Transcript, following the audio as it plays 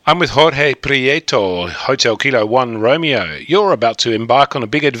I'm with Jorge Prieto, Hotel Kilo 1 Romeo. You're about to embark on a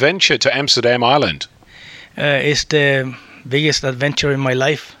big adventure to Amsterdam Island. It's the biggest adventure in my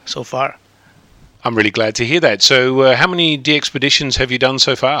life so far. I'm really glad to hear that. So, how many DXpeditions have you done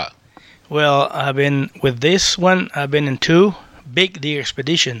so far? Well, I've been with this one. I've been in two big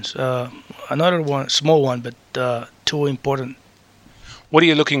expeditions. Another one, small one, but two important. What are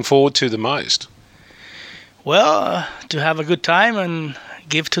you looking forward to the most? Well, to have a good time and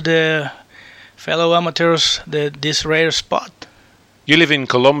give to the fellow amateurs this rare spot. You live in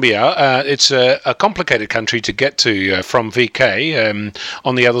Colombia. It's a complicated country to get to from VK,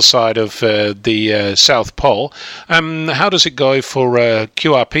 on the other side of the South Pole. How does it go for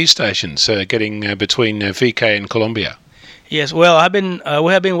QRP stations getting between VK and Colombia? Yes, well,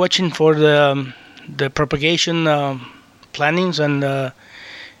 we have been watching for the propagation plannings, and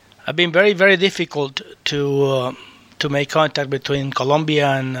have been very, very difficult to make contact between Colombia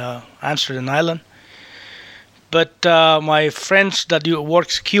and Amsterdam Island. But my friends that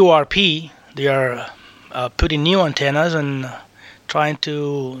works QRP, they are putting new antennas and trying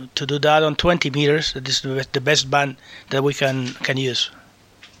to do that on 20 meters. That is the best band that we can use.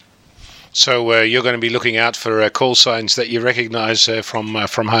 So you're going to be looking out for call signs that you recognize from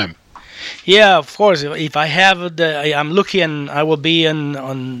home. Yeah, of course. If I have I'm lucky and I will be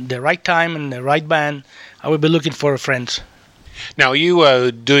on the right time and the right band, I will be looking for friends. Now, are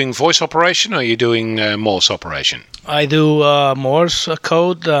you doing voice operation or are you doing Morse operation? I do Morse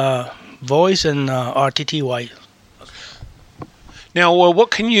code, voice, and RTTY. Now,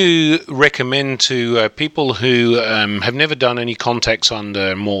 what can you recommend to people who have never done any contacts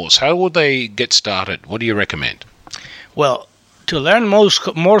under Morse? How would they get started? What do you recommend? Well, to learn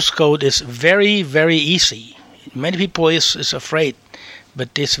Morse code is very, very easy. Many people is afraid, but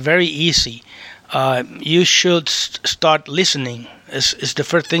it's very easy. You should start listening. It's the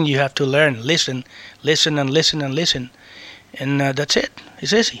first thing you have to learn. Listen, and listen, and listen. And that's it.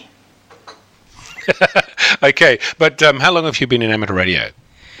 It's easy. Okay, but how long have you been in amateur radio?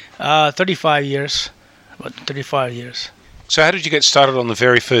 35 years. About 35 years. So how did you get started on the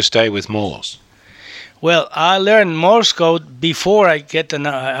very first day with Morse? Well, I learned Morse code before I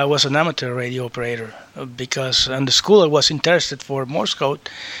was an amateur radio operator, because in the school I was interested for Morse code,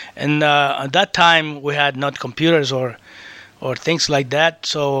 and at that time we had not computers or things like that.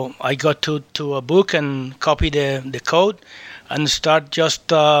 So I got to a book and copy the code, and start just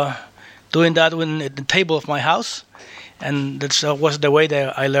doing that at the table of my house, and that was the way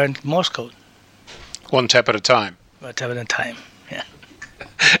that I learned Morse code. One tap at a time. One tap at a time. Yeah.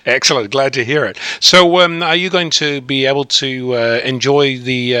 Excellent, glad to hear it. So, are you going to be able to enjoy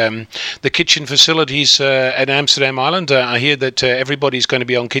the kitchen facilities at Amsterdam Island? I hear that everybody's going to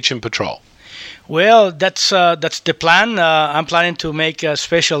be on kitchen patrol. Well, that's the plan. I'm planning to make a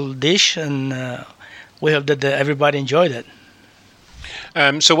special dish, and we hope that everybody enjoyed it.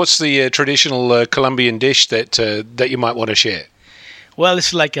 So, what's the traditional Colombian dish that you might want to share? Well,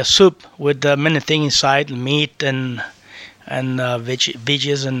 it's like a soup with many things inside, meat and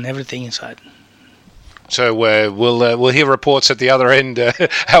veggies and everything inside. So we'll hear reports at the other end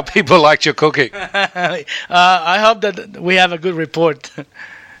how people liked your cooking. I hope that we have a good report.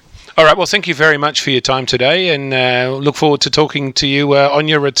 All right. Well, thank you very much for your time today, and look forward to talking to you on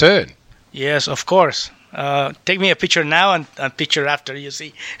your return. Yes, of course. Take me a picture now and a picture after. You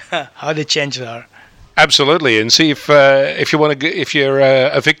see how the changes are. Absolutely, and see if you're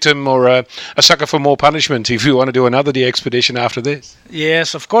a victim or a sucker for more punishment. If you want to do another DXpedition after this.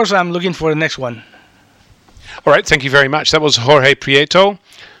 Yes, of course. I'm looking for the next one. All right, thank you very much. That was Jorge Prieto,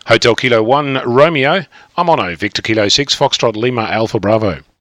 Hotel Kilo 1 Romeo. I'm Ono, Victor Kilo 6 Foxtrot Lima Alpha Bravo.